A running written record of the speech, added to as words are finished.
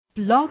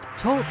Blog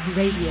Talk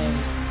Radio.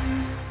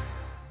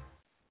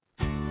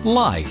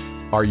 Life.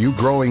 Are you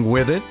growing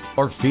with it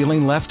or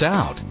feeling left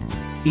out?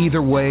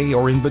 Either way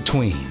or in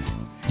between,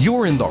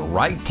 you're in the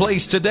right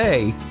place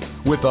today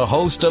with the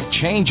host of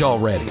Change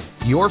Already,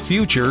 Your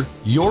Future,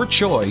 Your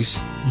Choice,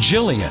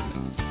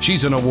 Jillian.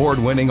 She's an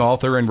award-winning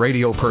author and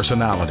radio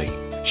personality.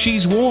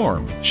 She's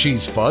warm,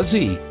 she's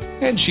fuzzy,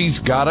 and she's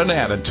got an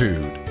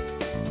attitude.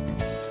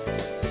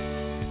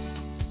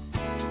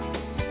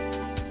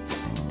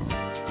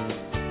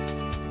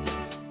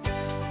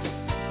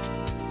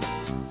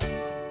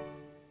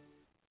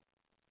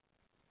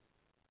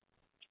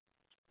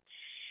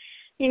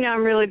 You know,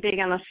 I'm really big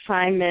on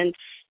assignments,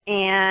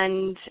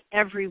 and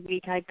every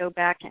week I go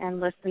back and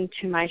listen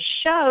to my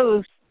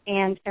shows,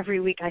 and every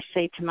week I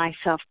say to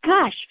myself,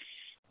 gosh,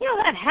 you know,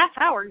 that half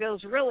hour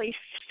goes really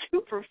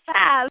super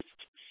fast.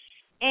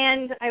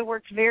 And I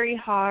worked very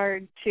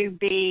hard to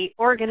be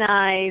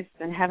organized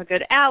and have a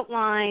good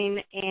outline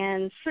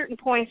and certain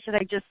points that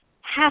I just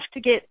have to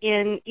get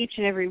in each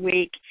and every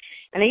week.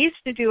 And I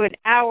used to do an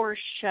hour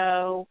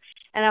show,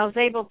 and I was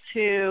able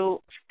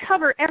to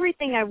cover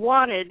everything I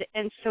wanted,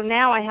 and so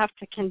now I have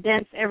to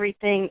condense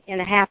everything in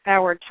a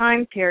half-hour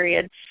time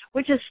period,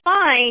 which is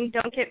fine,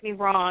 don't get me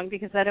wrong,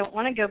 because I don't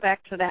want to go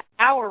back to that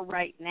hour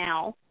right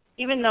now,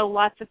 even though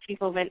lots of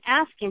people have been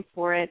asking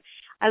for it.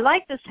 I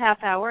like this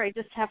half hour. I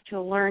just have to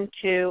learn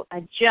to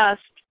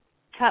adjust,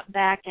 cut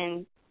back,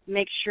 and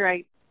make sure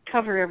I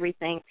cover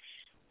everything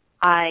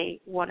I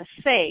want to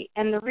say.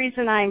 And the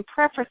reason I'm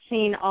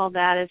prefacing all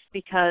that is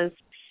because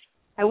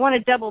I want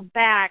to double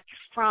back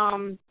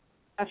from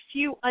a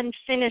few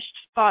unfinished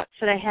thoughts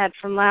that I had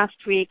from last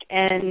week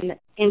and,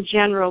 in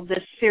general,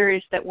 this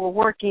series that we're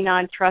working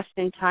on, Trust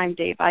in Time,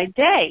 Day by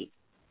Day.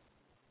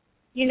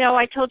 You know,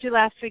 I told you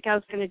last week I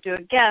was going to do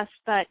a guest,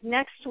 but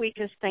next week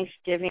is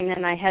Thanksgiving,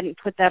 and I hadn't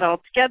put that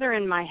all together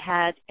in my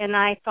head, and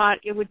I thought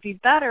it would be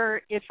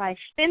better if I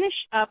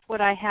finish up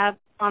what I have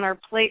on our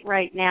plate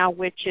right now,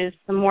 which is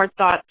some more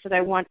thoughts that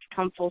I want to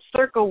come full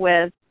circle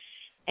with,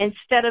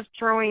 instead of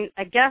throwing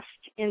a guest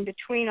in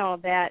between all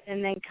that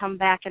and then come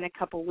back in a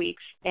couple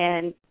weeks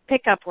and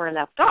pick up where I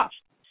left off.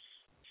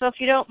 So if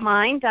you don't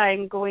mind,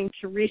 I'm going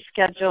to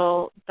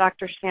reschedule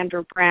Dr.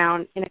 Sandra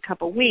Brown in a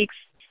couple weeks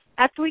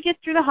after we get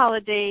through the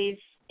holidays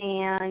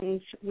and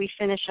we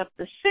finish up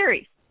this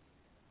series.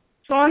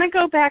 So I want to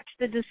go back to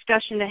the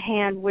discussion at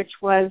hand,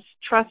 which was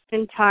Trust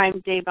in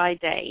Time, Day by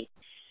Day.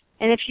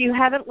 And if you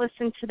haven't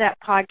listened to that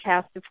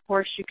podcast, of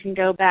course, you can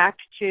go back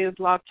to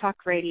Blog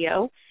Talk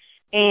Radio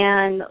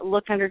and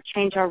look under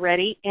Change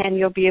Already, and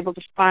you'll be able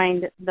to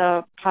find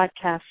the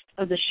podcast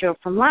of the show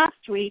from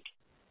last week.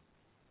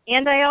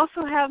 And I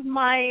also have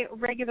my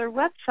regular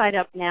website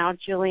up now,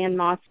 Jillian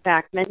Maas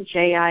Backman,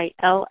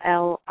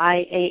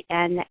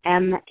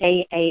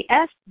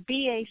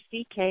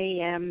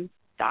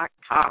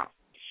 JILLIANMAASBACKM.com.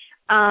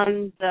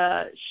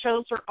 The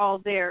shows are all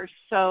there,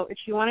 so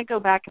if you want to go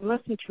back and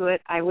listen to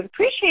it, I would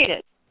appreciate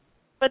it.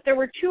 But there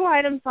were two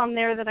items on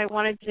there that I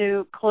wanted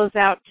to close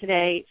out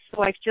today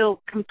so I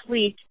feel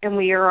complete and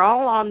we are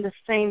all on the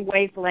same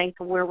wavelength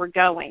of where we're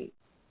going.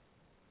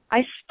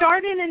 I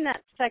started in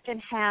that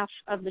second half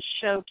of the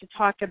show to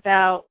talk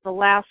about the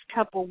last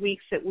couple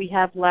weeks that we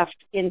have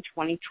left in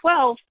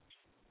 2012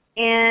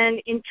 and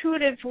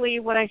intuitively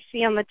what I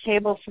see on the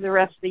table for the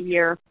rest of the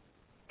year.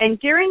 And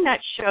during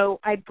that show,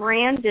 I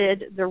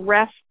branded the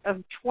rest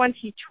of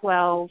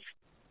 2012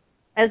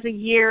 as a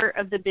year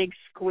of the big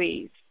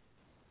squeeze.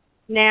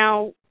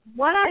 Now,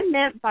 what I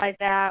meant by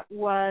that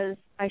was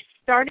I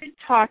started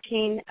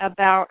talking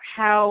about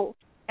how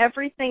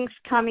everything's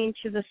coming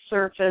to the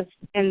surface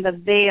and the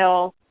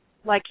veil,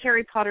 like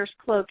Harry Potter's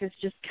cloak, is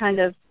just kind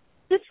of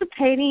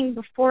dissipating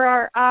before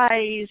our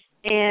eyes,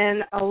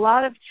 and a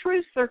lot of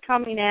truths are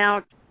coming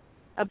out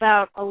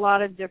about a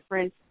lot of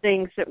different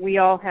things that we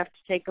all have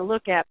to take a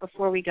look at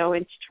before we go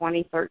into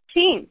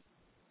 2013.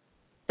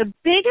 The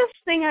biggest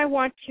thing I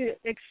want to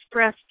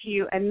express to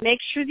you and make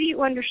sure that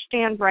you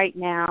understand right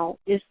now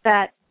is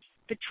that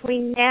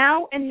between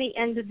now and the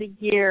end of the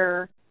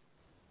year,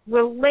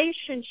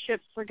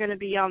 relationships are going to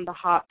be on the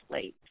hot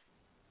plate.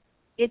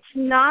 It's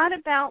not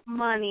about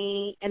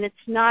money and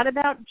it's not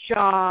about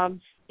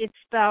jobs. It's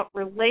about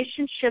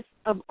relationships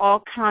of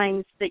all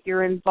kinds that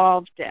you're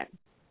involved in.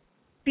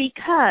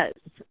 Because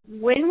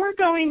when we're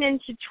going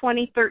into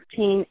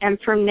 2013 and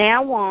from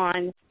now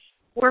on,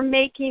 we're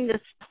making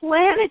this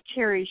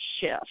planetary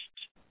shift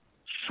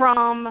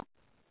from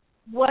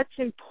what's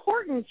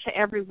important to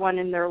everyone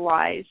in their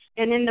lives.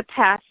 And in the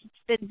past,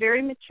 it's been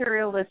very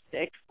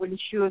materialistic, wouldn't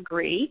you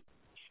agree?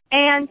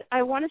 And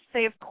I want to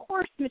say, of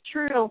course,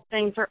 material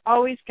things are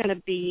always going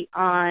to be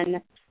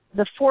on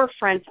the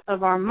forefront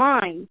of our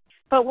mind.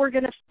 But we're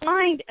going to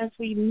find as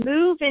we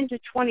move into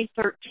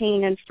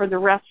 2013 and for the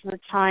rest of the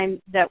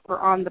time that we're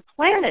on the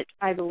planet,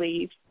 I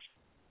believe,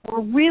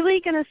 we're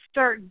really going to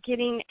start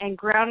getting and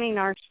grounding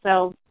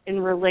ourselves in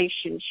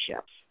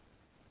relationships.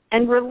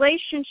 And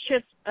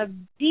relationships of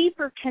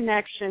deeper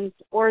connections,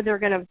 or they're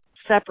going to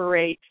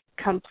separate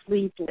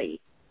completely.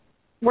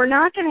 we're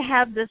not going to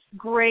have this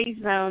gray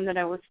zone that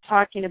I was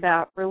talking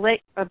about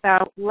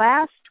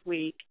last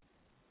week.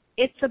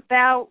 It's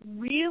about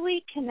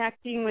really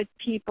connecting with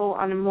people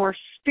on a more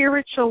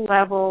spiritual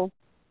level,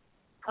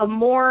 a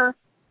more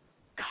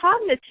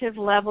cognitive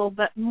level,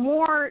 but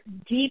more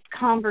deep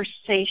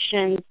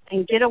conversations,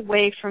 and get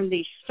away from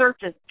these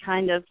surface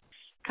kind of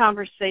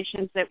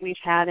conversations that we've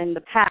had in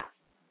the past.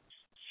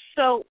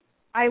 So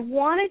I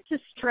wanted to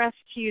stress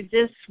to you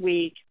this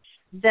week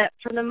that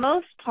for the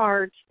most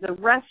part, the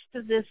rest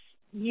of this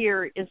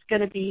year is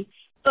going to be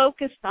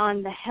focused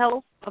on the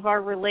health of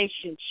our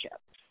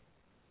relationships,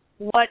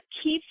 what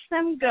keeps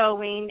them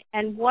going,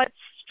 and what's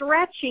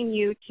stretching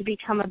you to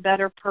become a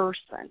better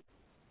person.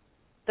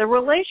 The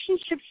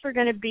relationships are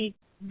going to be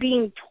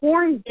being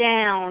torn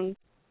down,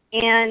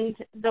 and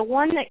the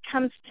one that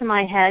comes to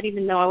my head,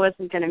 even though I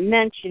wasn't going to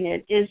mention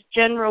it, is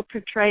General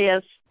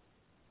Petraeus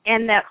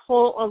and that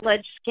whole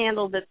alleged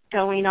scandal that's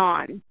going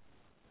on.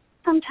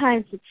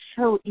 Sometimes it's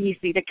so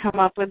easy to come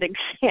up with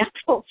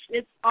examples.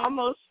 It's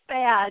almost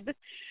sad.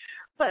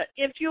 But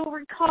if you'll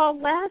recall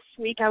last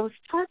week, I was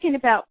talking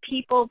about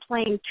people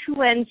playing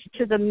two ends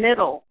to the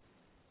middle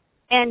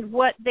and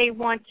what they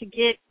want to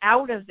get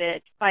out of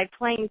it by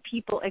playing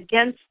people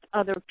against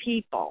other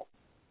people.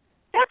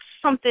 That's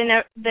something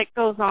that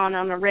goes on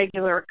a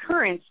regular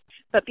occurrence.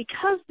 But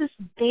because this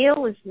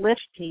veil is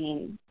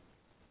lifting,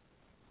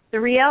 the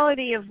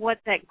reality of what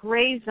that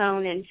gray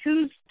zone and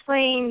who's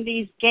playing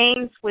these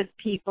games with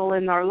people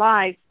in our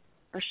lives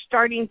are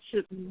starting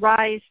to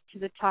rise to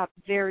the top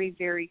very,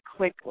 very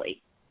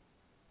quickly.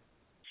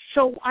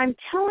 So I'm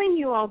telling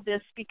you all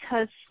this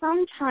because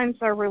sometimes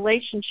our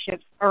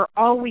relationships are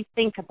all we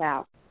think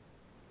about.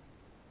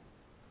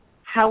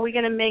 How are we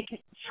going to make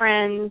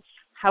friends?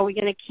 How are we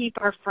going to keep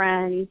our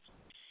friends?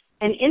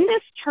 And in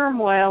this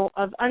turmoil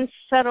of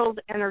unsettled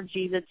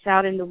energy that's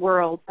out in the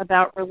world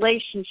about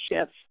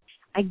relationships,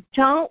 I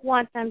don't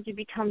want them to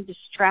become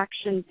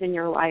distractions in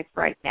your life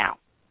right now.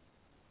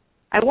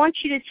 I want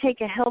you to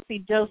take a healthy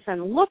dose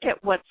and look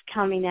at what's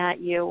coming at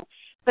you,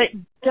 but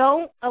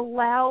don't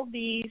allow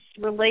these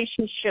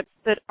relationships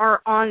that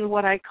are on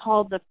what I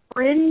call the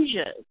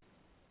fringes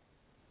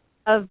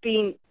of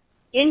being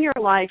in your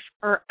life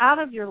or out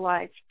of your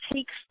life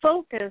take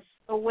focus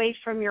away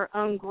from your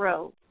own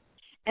growth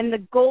and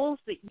the goals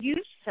that you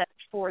set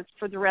forth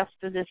for the rest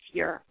of this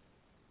year.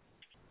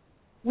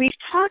 We've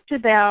talked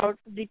about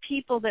the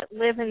people that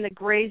live in the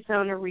gray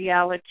zone of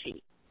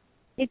reality.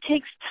 It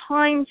takes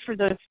time for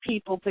those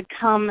people to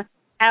come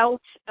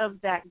out of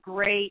that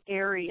gray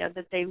area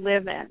that they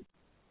live in.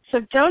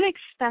 So don't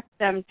expect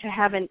them to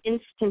have an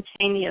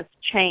instantaneous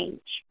change.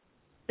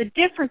 The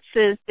difference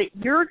is that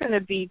you're going to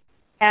be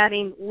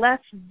adding less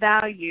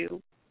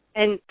value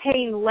and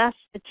paying less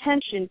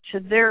attention to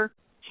their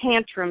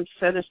tantrums,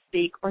 so to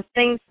speak, or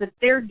things that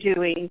they're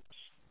doing,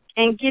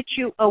 and get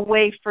you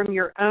away from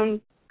your own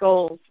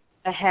goals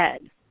ahead.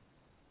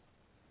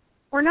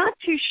 We're not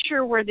too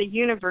sure where the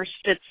universe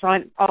fits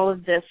on all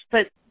of this,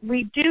 but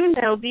we do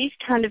know these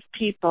kind of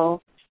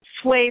people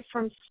sway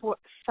from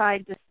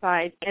side to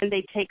side, and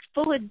they take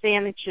full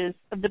advantages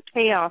of the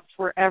payoffs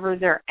wherever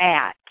they're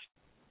at.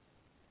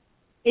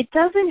 It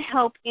doesn't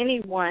help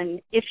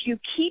anyone if you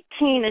keep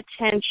paying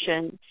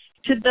attention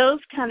to those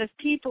kind of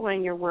people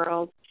in your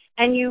world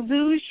and you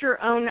lose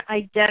your own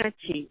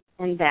identity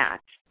in that.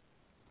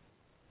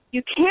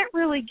 You can't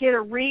really get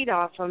a read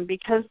off them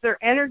because their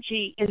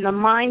energy in the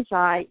mind's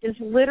eye is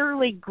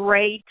literally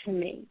gray to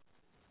me.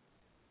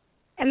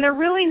 And they're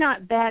really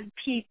not bad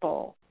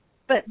people,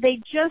 but they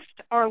just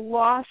are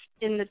lost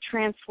in the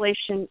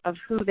translation of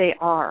who they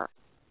are.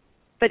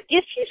 But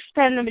if you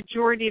spend the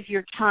majority of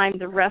your time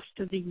the rest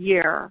of the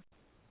year,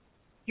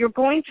 you're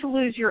going to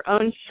lose your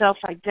own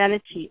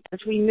self-identity as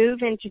we move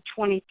into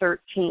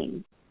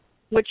 2013,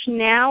 which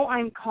now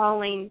I'm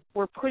calling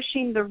we're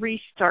pushing the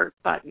restart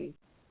button.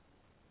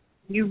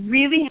 You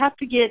really have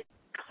to get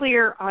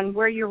clear on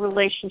where your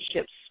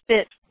relationships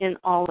fit in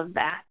all of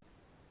that.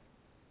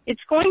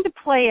 It's going to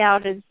play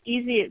out as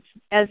easy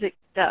as it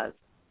does.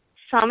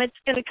 Some it's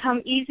going to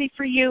come easy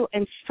for you,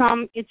 and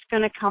some it's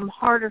going to come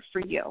harder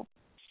for you.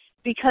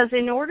 Because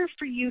in order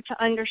for you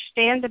to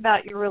understand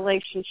about your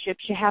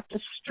relationships, you have to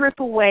strip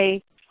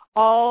away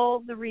all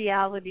the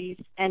realities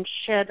and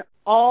shed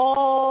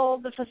all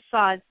the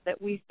facades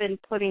that we've been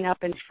putting up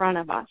in front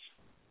of us.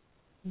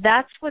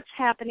 That's what's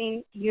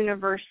happening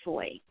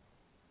universally.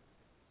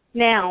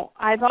 Now,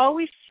 I've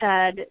always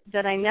said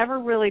that I never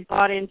really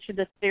bought into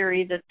the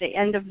theory that the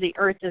end of the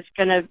earth is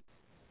going to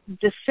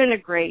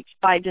disintegrate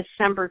by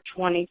December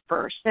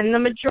 21st. And the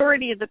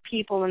majority of the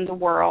people in the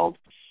world,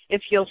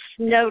 if you'll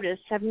notice,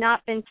 have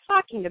not been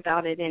talking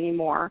about it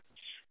anymore.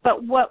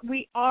 But what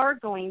we are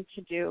going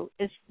to do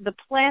is the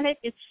planet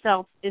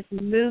itself is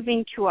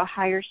moving to a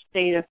higher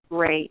state of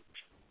grace.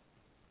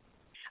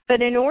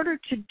 But in order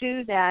to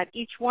do that,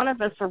 each one of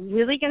us are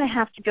really going to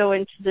have to go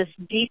into this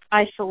deep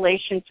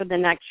isolation for the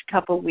next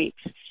couple of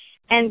weeks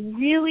and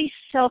really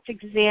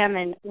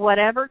self-examine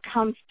whatever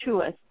comes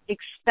to us,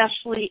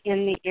 especially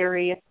in the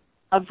area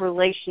of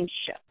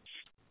relationships.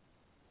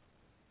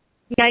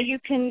 Now, you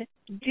can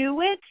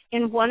do it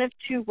in one of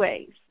two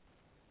ways.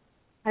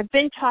 I've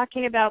been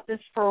talking about this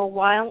for a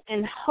while,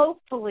 and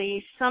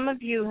hopefully some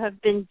of you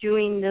have been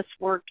doing this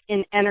work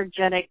in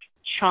energetic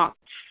chunks,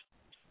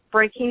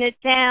 breaking it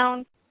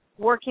down,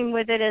 working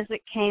with it as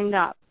it came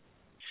up.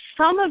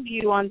 Some of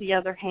you, on the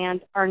other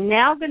hand, are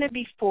now going to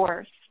be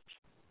forced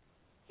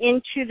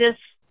into this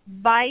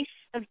vice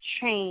of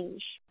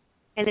change,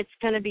 and it's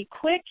going to be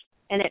quick,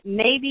 and it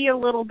may be a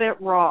little bit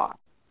raw,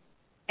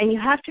 and you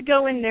have to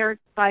go in there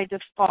by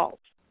default.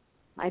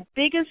 My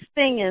biggest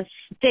thing is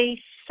stay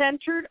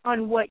centered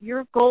on what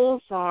your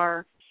goals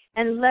are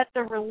and let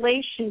the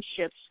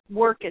relationships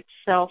work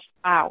itself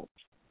out.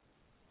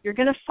 You're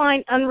going to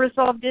find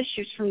unresolved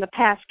issues from the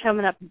past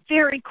coming up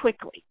very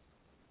quickly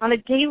on a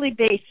daily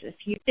basis.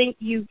 You think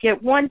you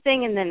get one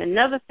thing and then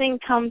another thing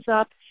comes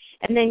up,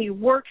 and then you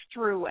work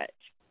through it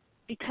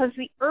because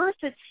the earth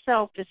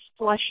itself is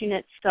flushing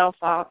itself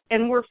out,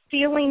 and we're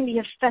feeling the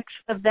effects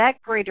of that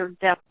greater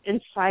depth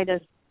inside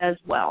us as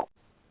well.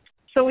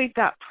 So we've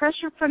got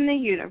pressure from the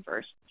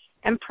universe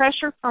and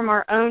pressure from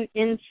our own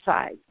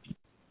insides.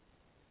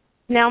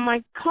 Now,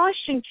 my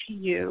caution to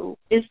you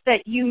is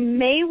that you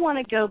may want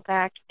to go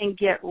back and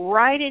get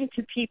right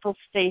into people's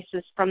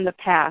faces from the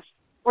past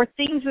or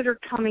things that are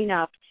coming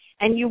up,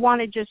 and you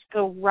want to just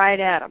go right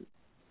at them,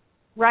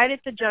 right at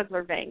the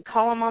jugular vein.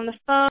 Call them on the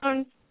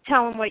phone,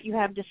 tell them what you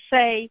have to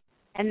say,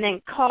 and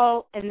then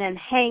call and then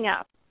hang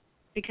up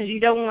because you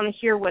don't want to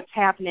hear what's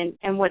happening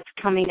and what's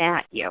coming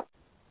at you.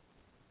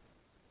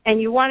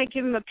 And you want to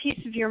give them a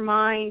piece of your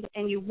mind,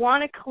 and you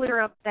want to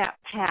clear up that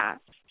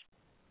past.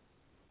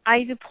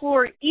 I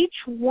deplore each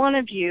one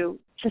of you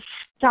to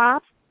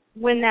stop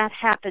when that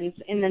happens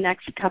in the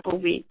next couple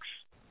of weeks.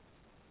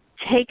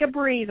 Take a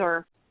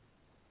breather.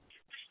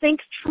 Think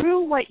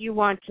through what you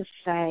want to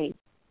say,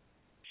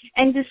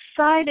 and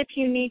decide if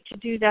you need to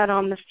do that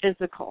on the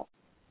physical.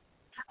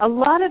 A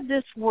lot of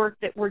this work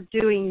that we're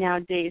doing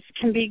nowadays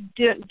can be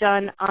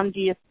done on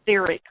the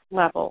etheric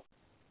level.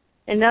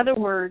 In other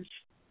words,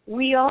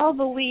 we all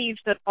believe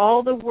that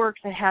all the work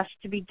that has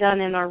to be done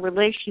in our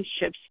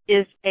relationships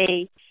is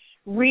a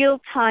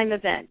real-time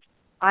event.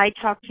 I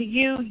talk to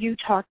you, you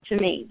talk to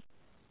me.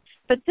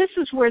 But this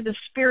is where the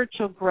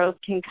spiritual growth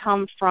can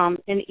come from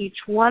in each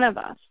one of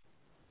us.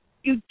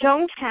 You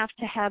don't have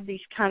to have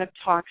these kind of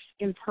talks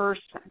in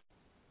person.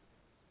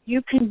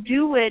 You can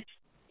do it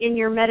in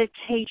your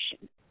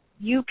meditation.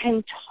 You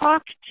can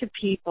talk to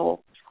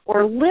people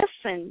or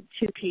listen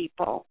to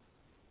people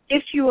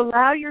if you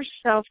allow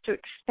yourself to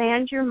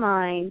expand your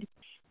mind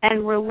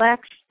and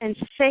relax and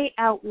say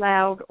out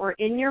loud or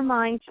in your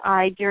mind's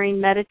eye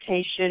during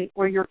meditation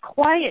or your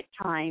quiet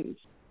times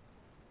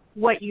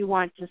what you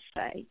want to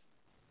say.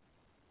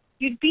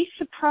 You'd be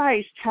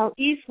surprised how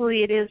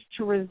easily it is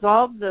to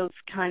resolve those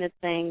kind of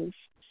things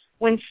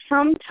when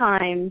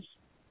sometimes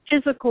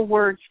physical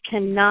words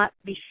cannot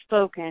be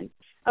spoken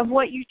of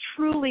what you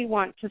truly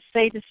want to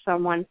say to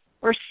someone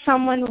or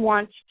someone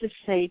wants to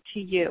say to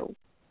you.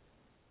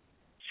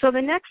 So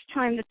the next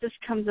time that this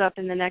comes up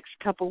in the next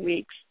couple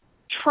weeks,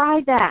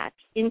 try that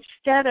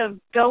instead of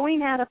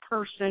going at a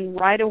person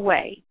right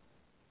away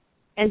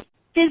and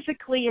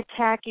physically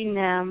attacking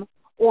them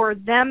or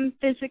them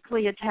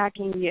physically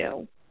attacking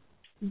you.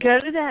 Go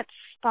to that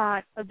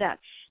spot of that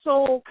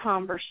soul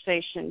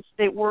conversations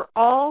that we're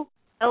all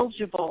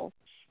eligible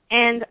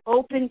and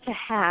open to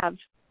have,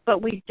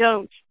 but we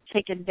don't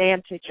take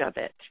advantage of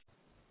it.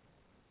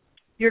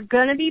 You're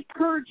going to be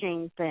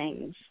purging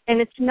things,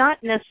 and it's not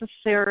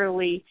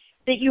necessarily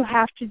that you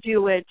have to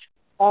do it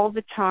all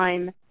the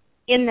time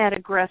in that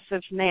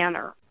aggressive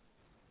manner.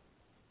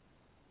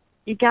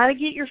 You got to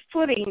get your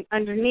footing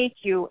underneath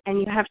you, and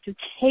you have to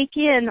take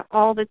in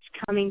all that's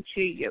coming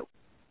to you.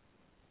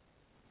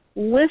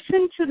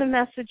 Listen to the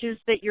messages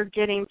that you're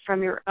getting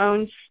from your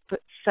own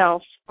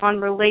self on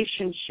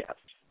relationships.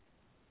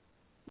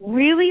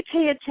 Really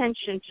pay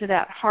attention to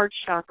that heart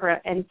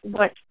chakra and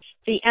what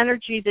the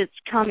energy that's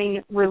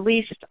coming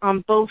released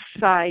on both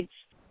sides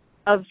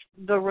of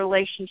the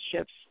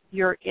relationships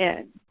you're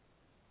in.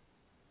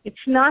 It's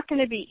not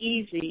going to be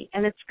easy,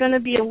 and it's going to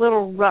be a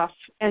little rough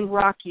and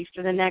rocky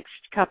for the next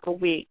couple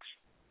weeks.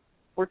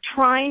 We're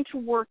trying to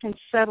work and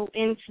settle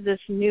into this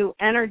new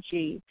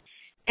energy,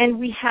 and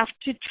we have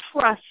to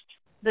trust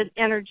the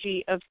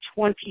energy of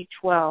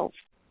 2012.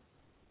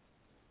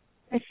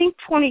 I think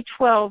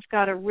 2012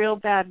 got a real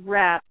bad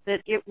rap that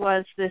it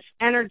was this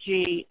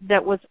energy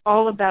that was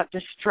all about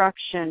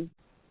destruction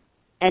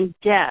and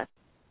death,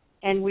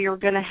 and we were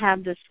going to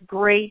have this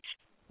great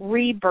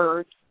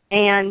rebirth.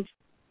 And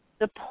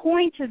the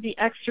point of the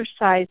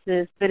exercise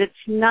is that it's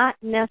not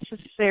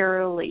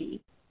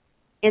necessarily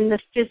in the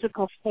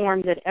physical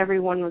form that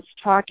everyone was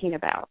talking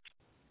about.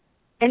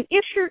 And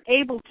if you're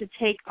able to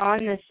take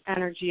on this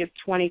energy of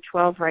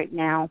 2012 right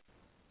now,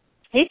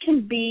 it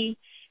can be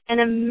an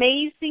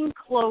amazing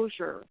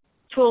closure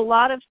to a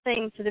lot of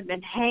things that have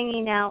been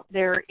hanging out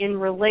there in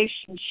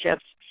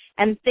relationships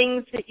and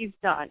things that you've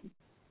done.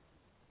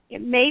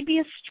 It may be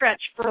a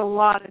stretch for a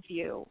lot of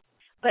you,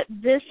 but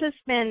this has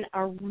been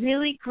a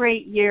really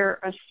great year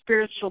of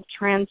spiritual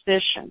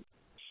transition.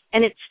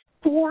 And it's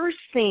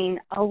forcing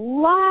a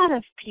lot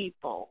of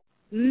people,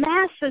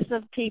 masses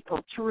of people,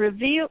 to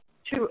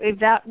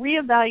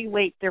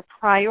reevaluate their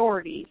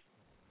priorities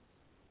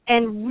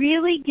and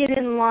really get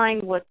in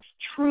line what's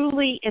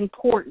truly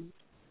important.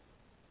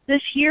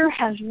 This year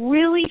has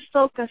really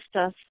focused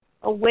us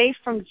away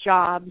from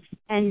jobs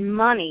and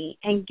money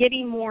and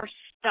getting more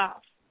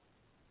stuff,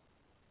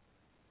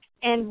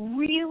 and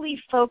really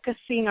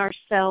focusing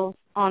ourselves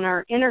on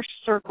our inner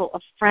circle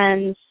of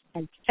friends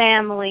and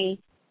family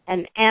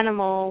and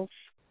animals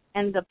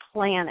and the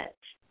planet,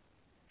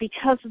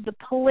 because of the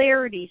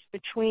polarities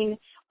between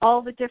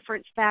all the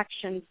different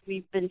factions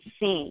we've been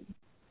seeing.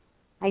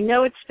 I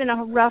know it's been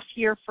a rough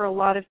year for a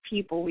lot of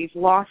people. We've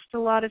lost a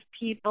lot of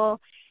people,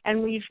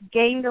 and we've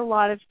gained a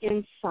lot of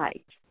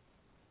insight.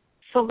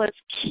 So let's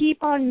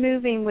keep on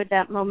moving with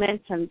that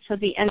momentum to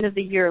the end of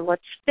the year.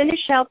 Let's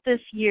finish out this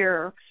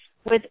year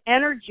with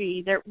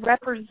energy that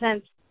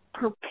represents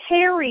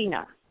preparing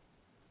us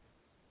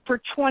for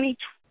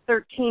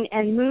 2013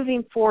 and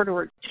moving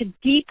forward to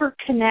deeper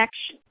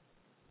connection.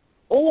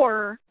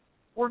 Or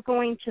we're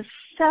going to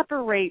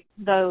separate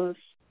those,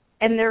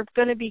 and they're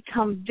going to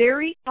become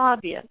very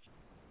obvious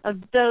of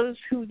those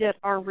that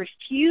are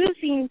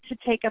refusing to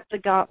take up the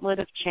gauntlet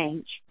of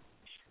change,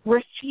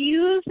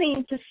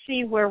 refusing to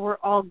see where we're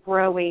all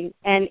growing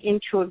and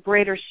into a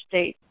greater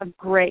state of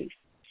grace,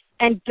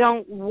 and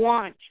don't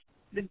want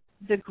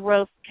the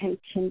growth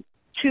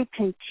to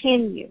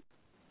continue.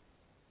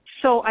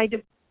 So I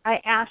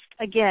ask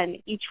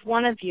again, each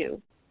one of you,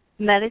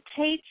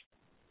 meditate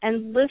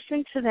and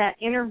listen to that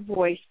inner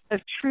voice of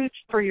truth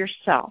for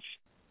yourself.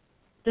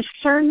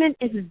 Discernment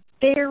is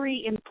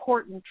very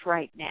important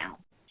right now.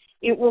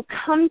 It will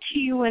come to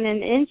you in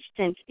an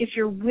instant if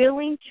you're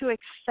willing to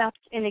accept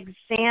and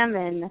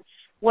examine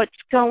what's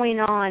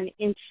going on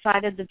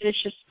inside of the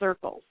vicious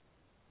circles.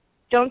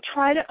 Don't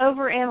try to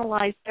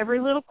overanalyze every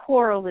little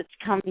quarrel that's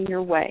coming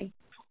your way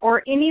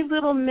or any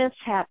little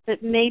mishap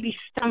that may be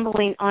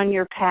stumbling on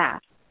your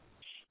path,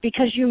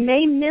 because you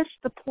may miss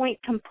the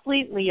point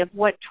completely of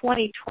what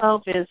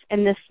 2012 is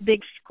and this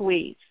big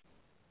squeeze.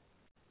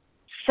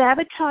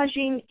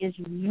 Sabotaging is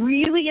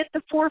really at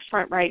the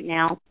forefront right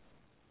now.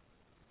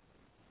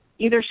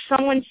 Either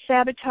someone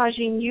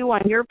sabotaging you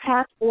on your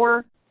path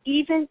or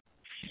even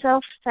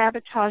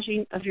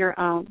self-sabotaging of your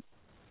own.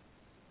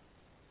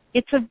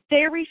 It's a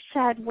very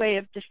sad way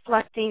of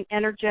deflecting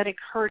energetic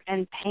hurt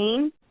and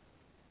pain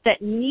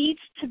that needs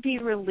to be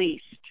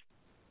released.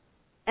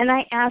 And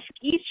I ask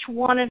each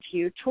one of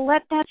you to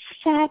let that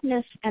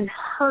sadness and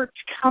hurt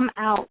come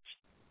out.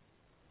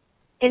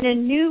 And a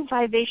new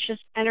vivacious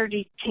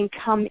energy can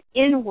come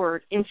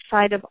inward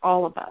inside of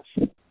all of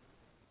us.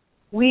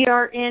 We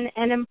are in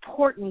an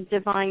important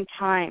divine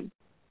time.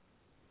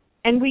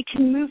 And we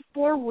can move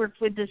forward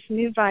with this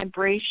new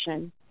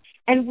vibration.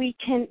 And we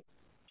can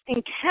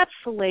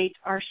encapsulate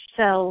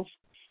ourselves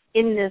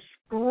in this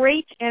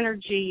great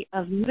energy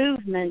of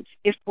movement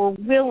if we're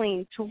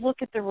willing to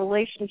look at the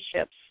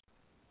relationships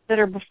that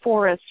are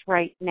before us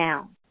right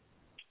now.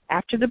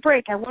 After the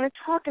break, I want to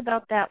talk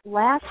about that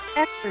last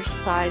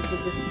exercise of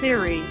the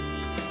series,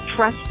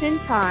 Trust in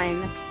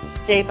Time,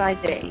 Day by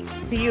Day.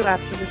 See you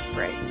after this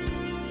break.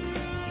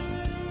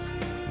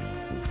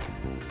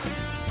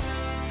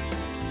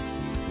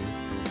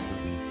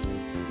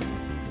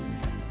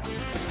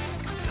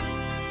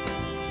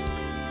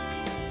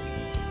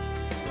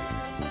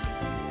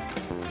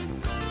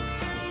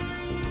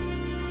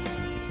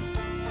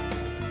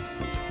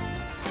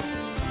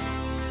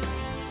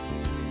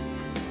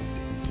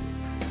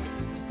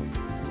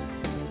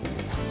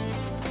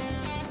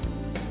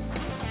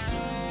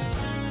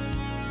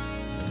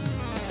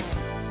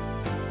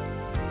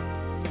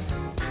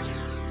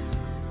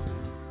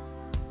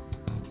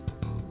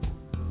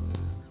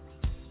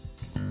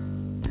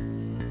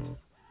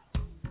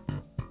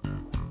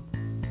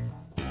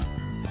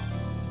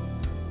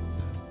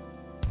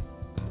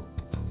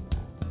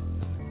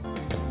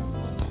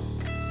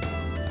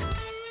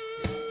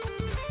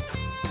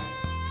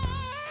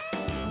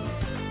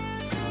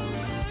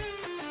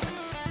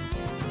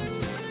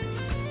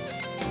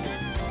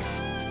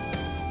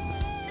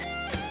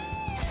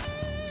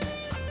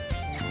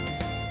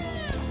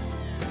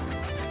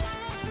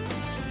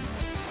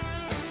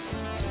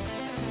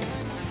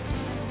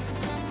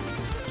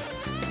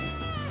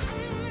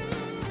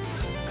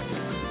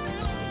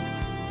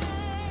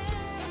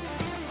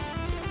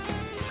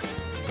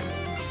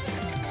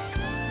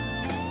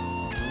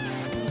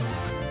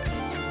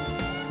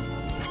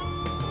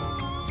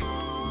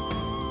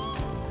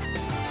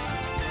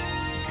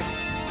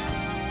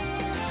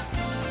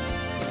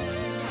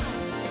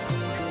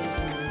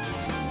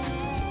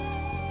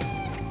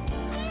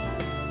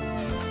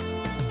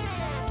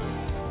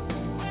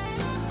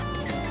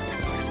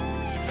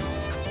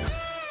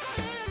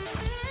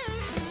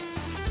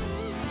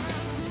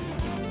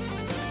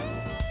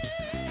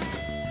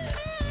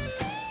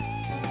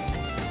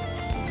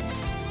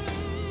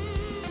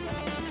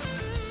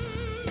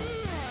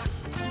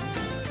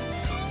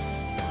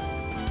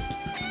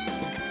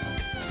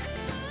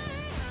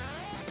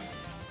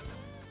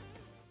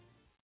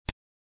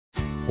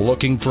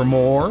 Looking for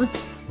more?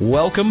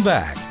 Welcome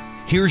back.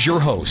 Here's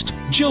your host,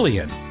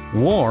 Jillian,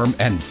 warm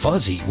and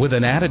fuzzy with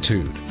an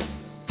attitude.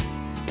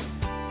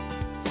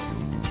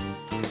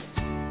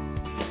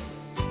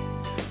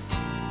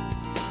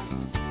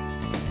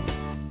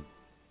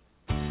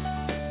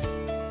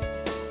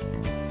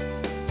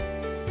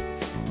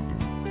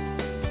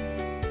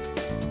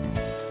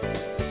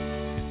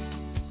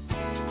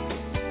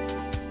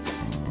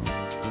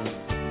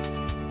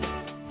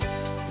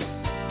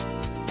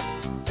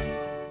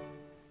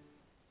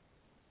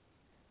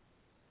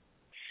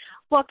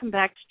 Welcome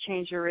back to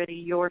Change Already,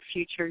 Your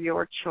Future,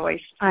 Your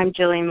Choice. I'm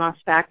Jillian Maas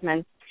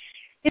Backman.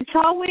 It's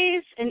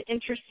always an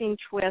interesting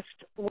twist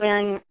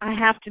when I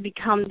have to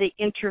become the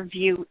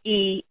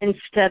interviewee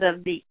instead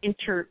of the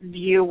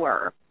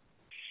interviewer.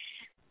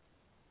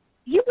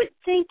 You would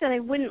think that I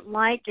wouldn't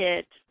like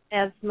it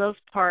as most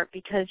part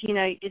because, you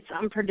know, it's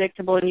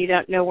unpredictable and you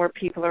don't know where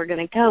people are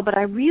going to go, but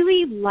I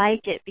really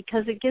like it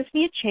because it gives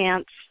me a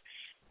chance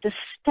to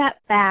step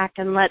back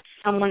and let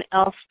someone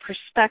else's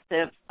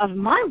perspective of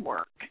my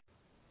work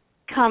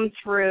come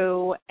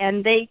through,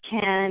 and they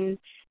can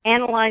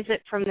analyze it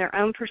from their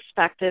own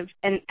perspective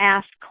and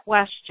ask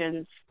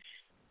questions.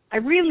 I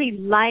really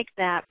like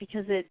that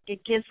because it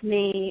gives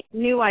me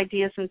new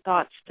ideas and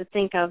thoughts to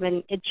think of,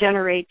 and it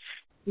generates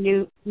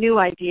new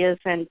ideas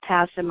and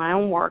paths in my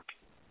own work.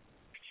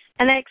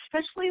 And I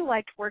especially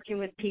like working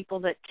with people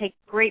that take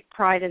great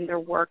pride in their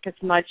work as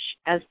much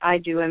as I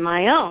do in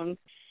my own.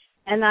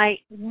 And I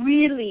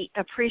really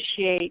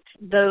appreciate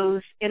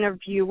those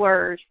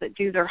interviewers that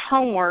do their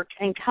homework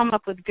and come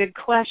up with good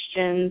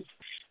questions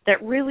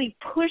that really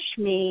push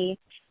me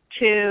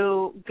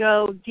to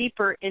go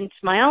deeper into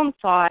my own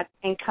thought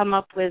and come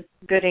up with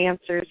good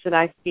answers that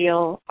I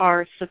feel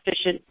are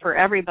sufficient for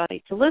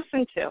everybody to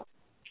listen to.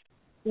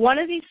 One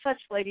of these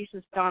such ladies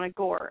is Donna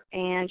Gore,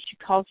 and she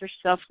calls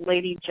herself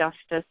Lady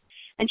Justice.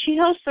 And she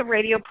hosts a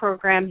radio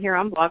program here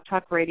on Blog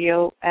Talk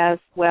Radio as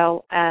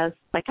well as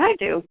like I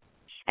do.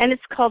 And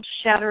it's called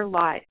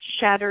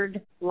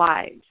Shattered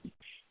Lives.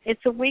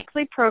 It's a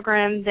weekly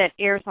program that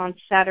airs on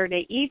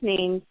Saturday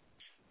evenings,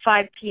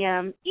 5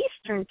 p.m.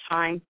 Eastern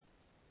Time.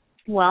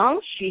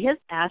 Well, she has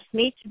asked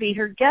me to be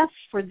her guest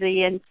for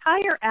the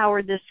entire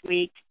hour this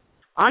week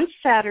on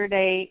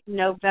Saturday,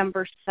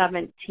 November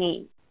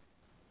 17th.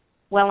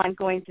 Well, I'm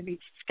going to be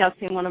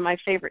discussing one of my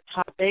favorite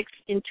topics,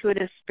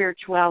 intuitive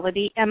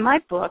spirituality, and my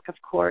book, of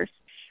course,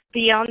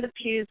 Beyond the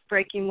Pews,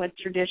 Breaking with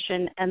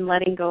Tradition and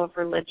Letting Go of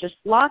Religious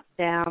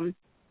Lockdown.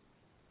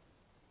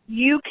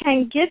 You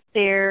can get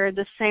there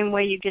the same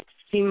way you get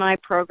to see my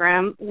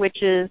program, which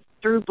is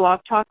through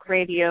Blog Talk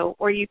Radio,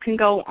 or you can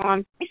go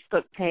on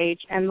Facebook page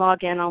and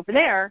log in over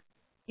there.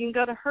 You can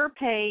go to her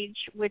page,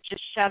 which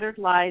is Shattered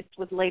Lives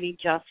with Lady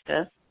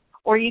Justice,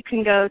 or you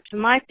can go to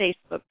my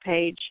Facebook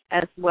page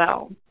as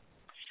well.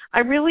 I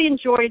really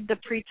enjoyed the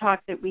pre-talk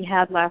that we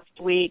had last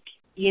week.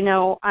 You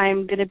know,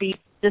 I'm going to be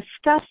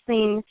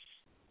discussing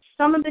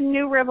some of the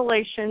new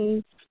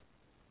revelations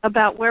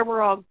about where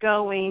we're all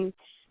going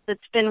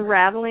that's been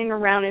rattling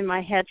around in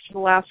my head for the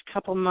last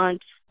couple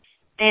months.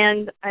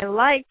 And I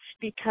liked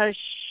because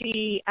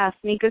she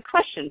asked me good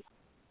questions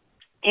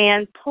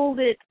and pulled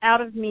it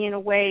out of me in a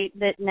way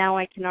that now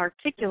I can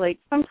articulate.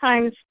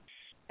 Sometimes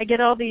I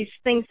get all these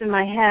things in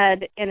my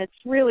head, and it's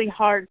really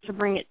hard to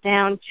bring it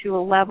down to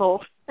a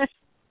level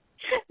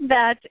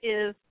that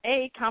is,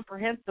 A,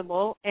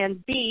 comprehensible,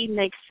 and B,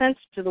 makes sense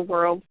to the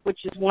world, which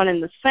is one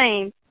and the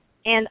same,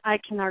 and I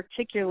can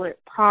articulate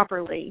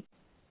properly.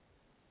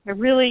 I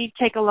really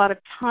take a lot of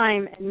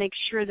time and make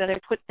sure that I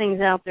put things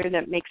out there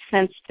that make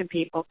sense to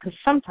people, because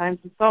sometimes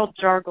it's all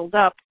jargled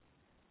up,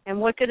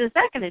 and what good is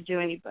that going to do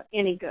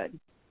any good?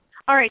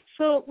 All right,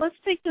 so let's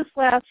take this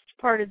last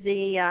part of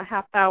the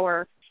half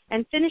hour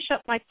and finish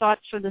up my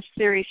thoughts for the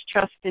series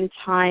Trust in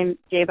Time,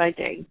 Day by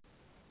Day.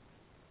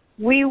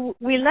 We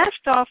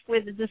left off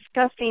with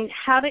discussing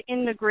how to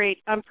integrate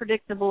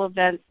unpredictable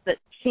events that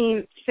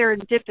seem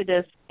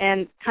serendipitous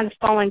and kind of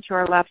fall into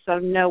our laps out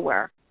of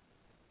nowhere.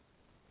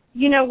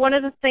 You know, one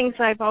of the things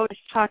I've always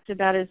talked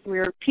about is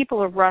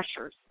people are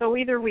rushers. So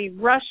either we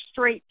rush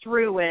straight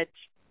through it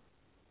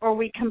or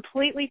we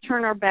completely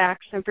turn our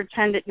backs and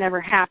pretend it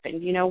never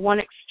happened, you know, one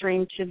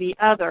extreme to the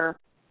other,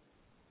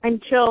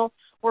 until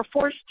we're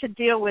forced to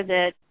deal with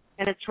it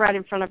and it's right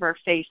in front of our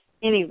face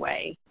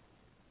anyway,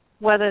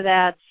 whether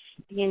that's,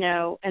 you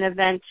know, an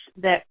event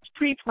that's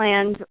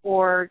pre-planned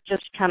or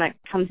just kind of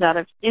comes out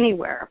of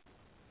anywhere.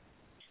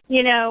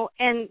 You know,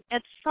 and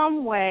at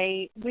some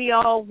way, we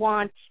all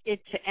want it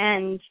to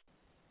end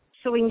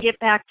so we can get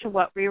back to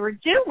what we were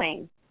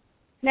doing.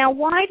 Now,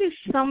 why do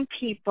some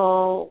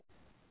people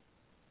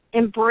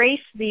embrace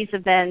these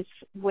events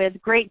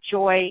with great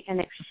joy and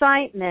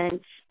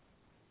excitement,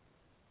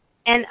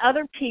 and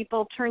other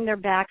people turn their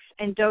backs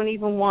and don't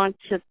even want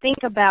to think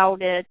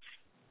about it?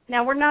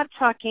 Now, we're not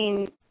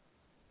talking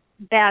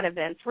bad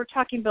events. We're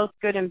talking both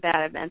good and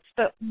bad events.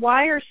 But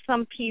why are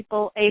some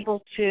people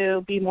able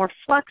to be more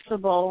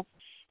flexible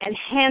and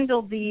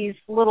handle these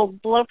little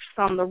blips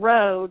on the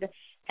road,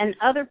 and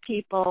other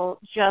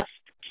people just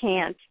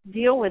can't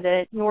deal with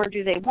it, nor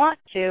do they want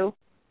to,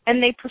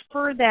 and they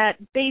prefer that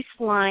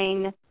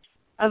baseline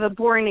of a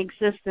boring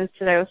existence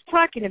that I was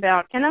talking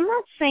about. And I'm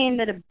not saying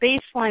that a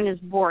baseline is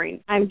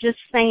boring. I'm just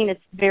saying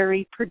it's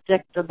very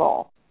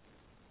predictable.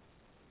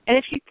 And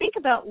if you think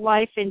about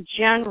life in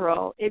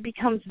general, it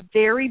becomes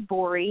very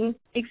boring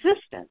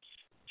existence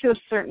to a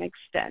certain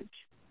extent.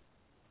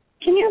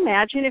 Can you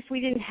imagine if we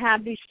didn't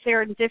have these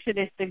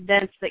serendipitous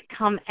events that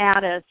come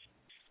at us?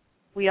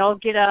 We all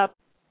get up,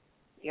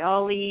 we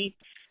all eat,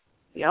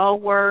 we all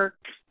work,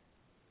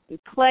 we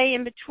play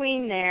in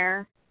between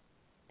there,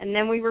 and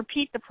then we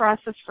repeat the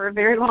process for a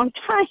very long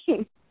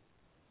time.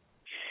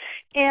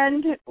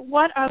 And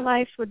what our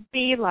life would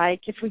be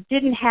like if we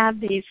didn't have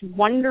these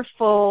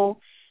wonderful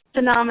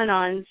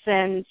phenomenons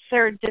and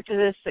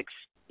serendipitous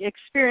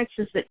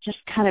experiences that just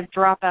kind of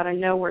drop out of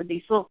nowhere,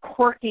 these little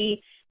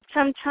quirky,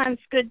 sometimes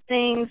good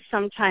things,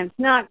 sometimes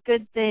not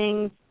good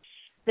things,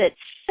 that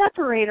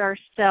separate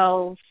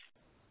ourselves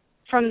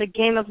from the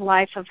game of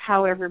life of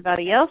how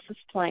everybody else is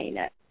playing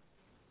it.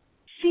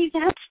 See,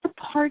 that's the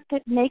part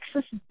that makes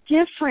us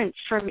different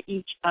from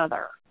each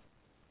other.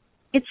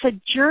 It's a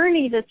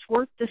journey that's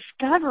worth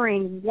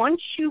discovering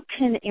once you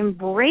can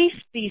embrace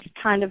these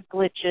kind of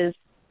glitches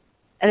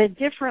at a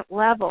different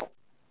level.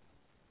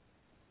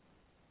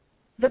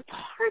 The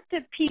part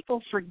that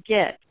people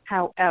forget,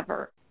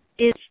 however,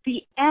 is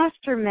the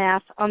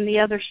aftermath on the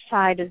other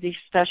side of these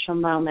special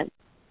moments.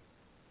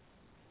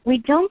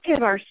 We don't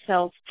give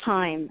ourselves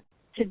time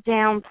to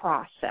down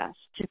process,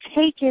 to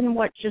take in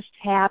what just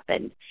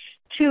happened,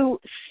 to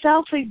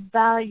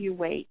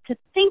self-evaluate, to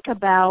think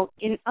about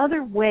in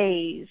other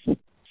ways,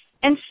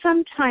 and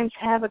sometimes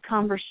have a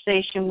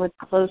conversation with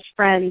close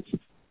friends.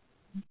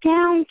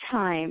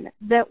 Downtime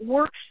that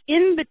works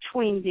in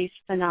between these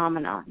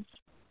phenomenons,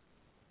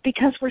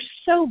 because we're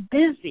so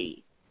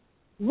busy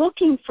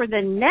looking for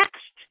the next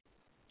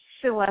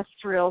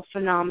celestial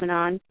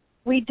phenomenon,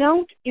 we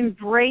don't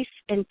embrace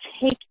and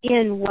take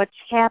in what's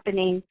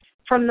happening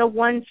from the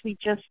ones we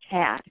just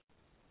had.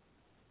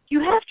 You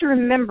have to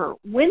remember,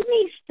 when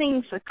these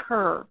things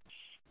occur,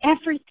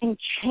 everything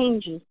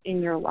changes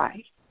in your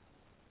life.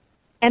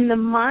 And the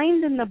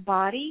mind and the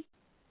body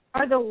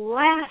are the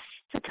last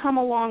to come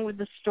along with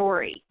the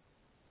story.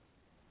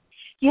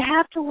 You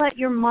have to let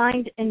your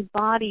mind and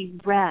body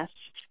rest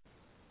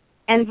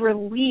and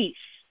release.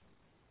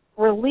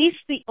 Release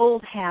the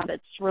old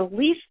habits,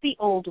 release the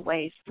old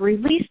ways,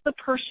 release the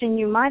person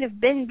you might have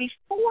been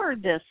before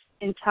this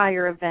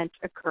entire event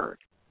occurred.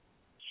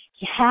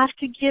 You have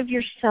to give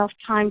yourself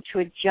time to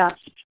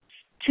adjust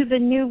to the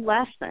new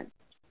lesson.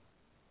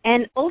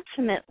 And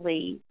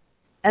ultimately,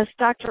 as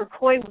Dr.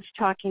 Coy was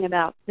talking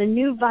about, the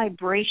new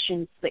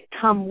vibrations that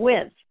come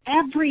with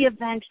every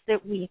event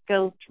that we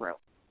go through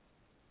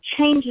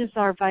changes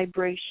our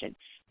vibration,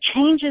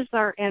 changes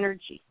our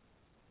energy.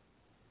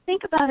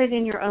 Think about it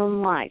in your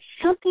own life,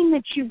 something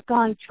that you've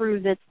gone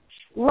through that's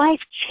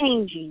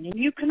life-changing, and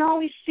you can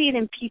always see it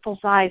in people's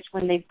eyes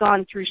when they've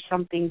gone through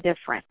something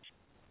different.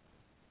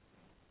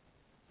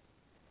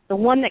 The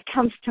one that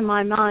comes to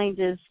my mind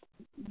is,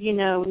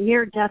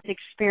 near-death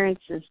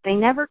experiences. They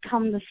never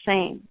come the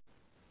same.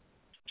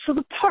 So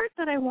the part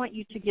that I want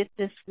you to get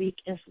this week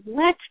is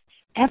let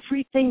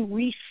everything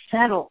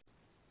resettle.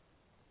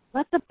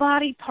 Let the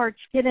body parts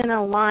get in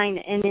a line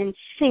and in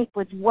sync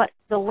with what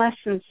the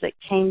lessons that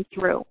came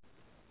through.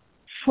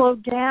 Slow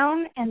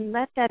down and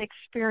let that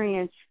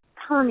experience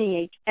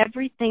permeate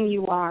everything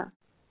you are.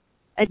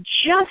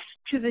 Adjust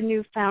to the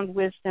newfound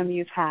wisdom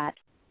you've had.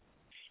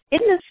 In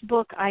this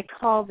book, I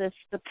call this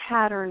the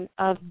pattern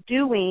of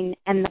doing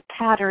and the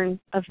pattern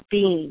of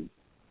being.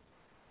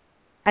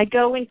 I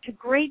go into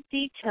great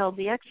detail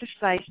the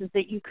exercises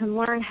that you can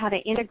learn how to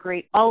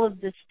integrate all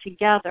of this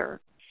together,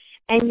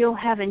 and you'll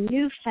have a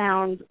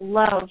newfound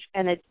love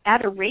and an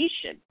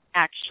adoration,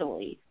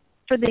 actually,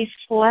 for these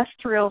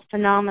celestial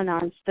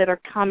phenomenons that are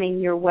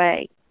coming your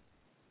way.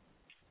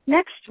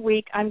 Next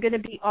week, I'm going to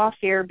be off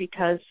air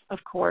because, of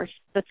course,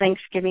 the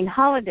Thanksgiving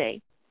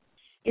holiday.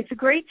 It's a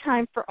great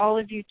time for all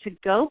of you to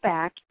go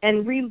back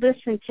and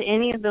re-listen to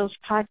any of those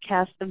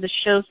podcasts of the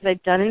shows that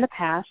I've done in the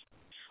past,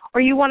 or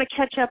you want to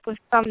catch up with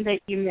some that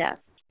you missed.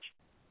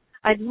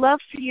 I'd love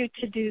for you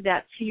to do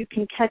that so you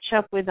can catch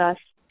up with us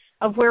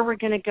of where we're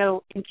going to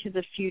go into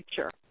the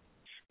future.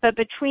 But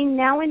between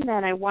now and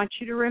then, I want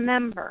you to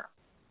remember,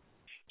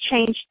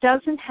 change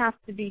doesn't have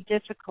to be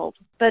difficult,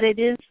 but it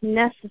is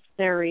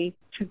necessary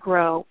to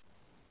grow.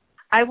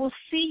 I will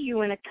see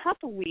you in a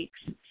couple weeks,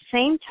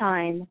 same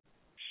time,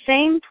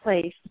 same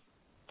place,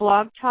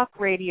 Blog Talk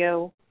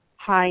Radio,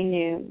 high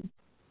noon.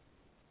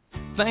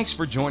 Thanks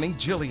for joining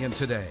Jillian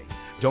today.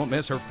 Don't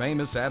miss her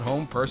famous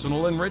at-home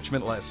personal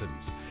enrichment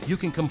lessons. You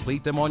can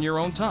complete them on your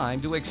own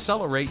time to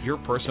accelerate your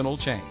personal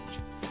change.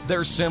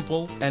 They're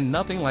simple and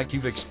nothing like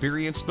you've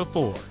experienced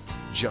before,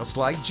 just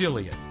like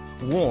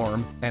Jillian,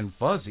 warm and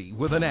fuzzy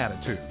with an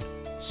attitude.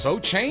 So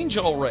change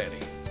already.